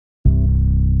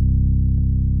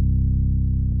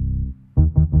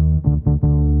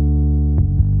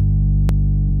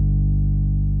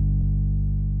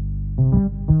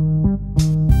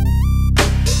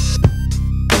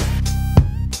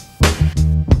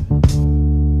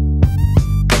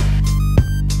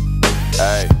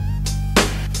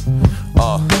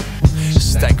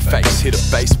hit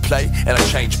a bass plate and I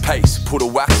change pace. Pull the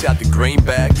wax out the green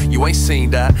bag, you ain't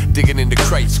seen that. Digging in the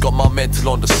crates, got my mental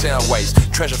on the sound waves.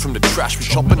 Treasure from the trash, we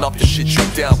chopping up the shit you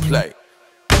downplay.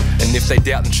 And if they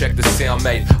doubt, then check the sound,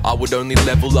 mate. I would only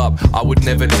level up, I would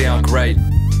never downgrade.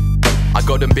 I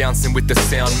got them bouncing with the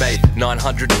sound, mate.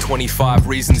 925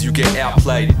 reasons you get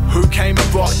outplayed. Who came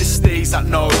and brought the steez like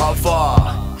no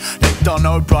other? They don't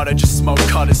know, brother, just smoke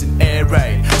cutters and air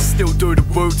raid. Still do the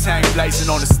Wu-Tang, blazing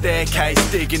on the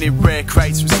staircase, digging in rare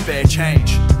crates with spare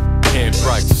change.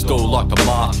 Handbrake still like the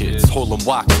markets, hauling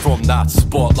wax from that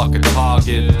spot like a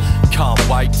target. Can't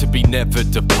wait to be never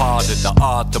departed. The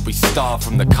art that we start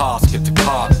from the casket to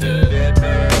carpet.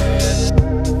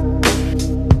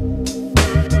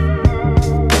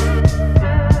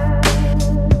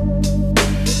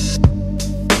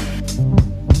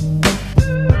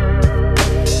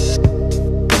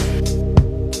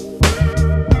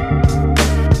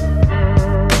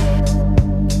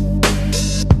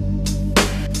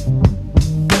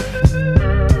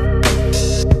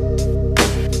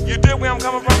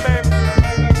 Coming from, baby.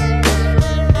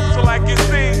 So like you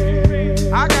see,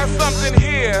 I got something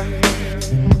here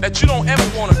that you don't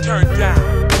ever want to turn down.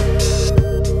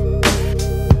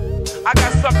 I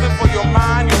got something for your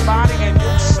mind, your body, and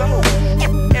your soul.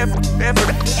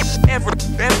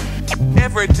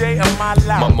 Every day of my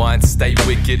life. My mind stay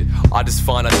wicked, I just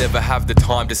find I never have the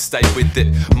time to stay with it.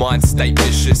 Mind stay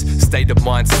vicious, state of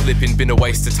mind slipping. Been a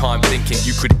waste of time thinking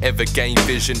you could ever gain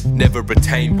vision, never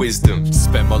retain wisdom.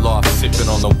 Spent my life sipping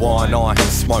on the wine, I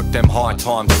smoke them high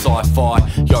time sci-fi.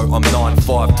 Yo, I'm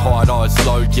 9-5, tired eyes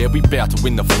low, yeah, we bout to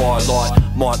win the firelight.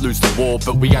 Might lose the war,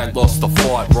 but we ain't lost the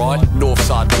fight, right?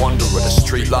 Northside wanderer, the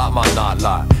street light, my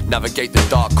nightlight. Navigate the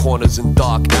dark corners and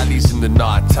dark alleys in the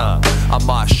night time. I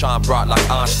might shine bright like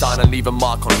Einstein and leave a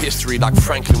mark on history like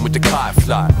Franklin with the kite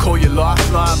fly. Call your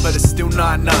lifeline, but it's still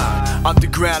 9-9.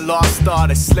 Underground lifestyle,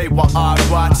 they slay while I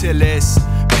ride till it's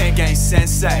pen game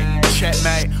sensei.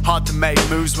 Checkmate, hard to make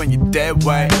moves when you're dead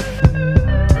weight.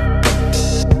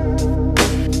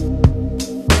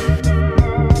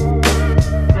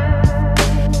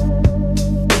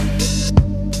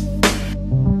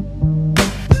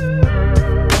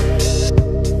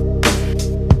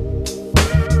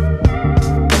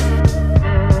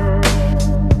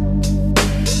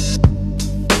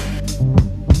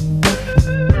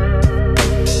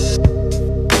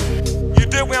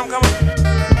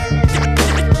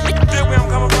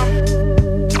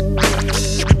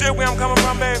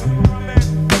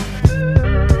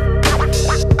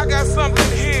 I got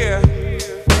something here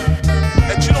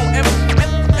that you don't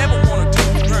ever want to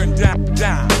turn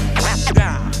down.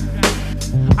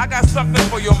 I got something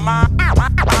for your mind,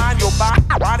 your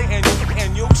body,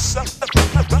 and your soul.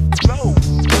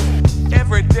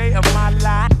 Every day of my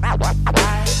life,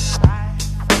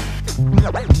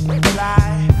 lie.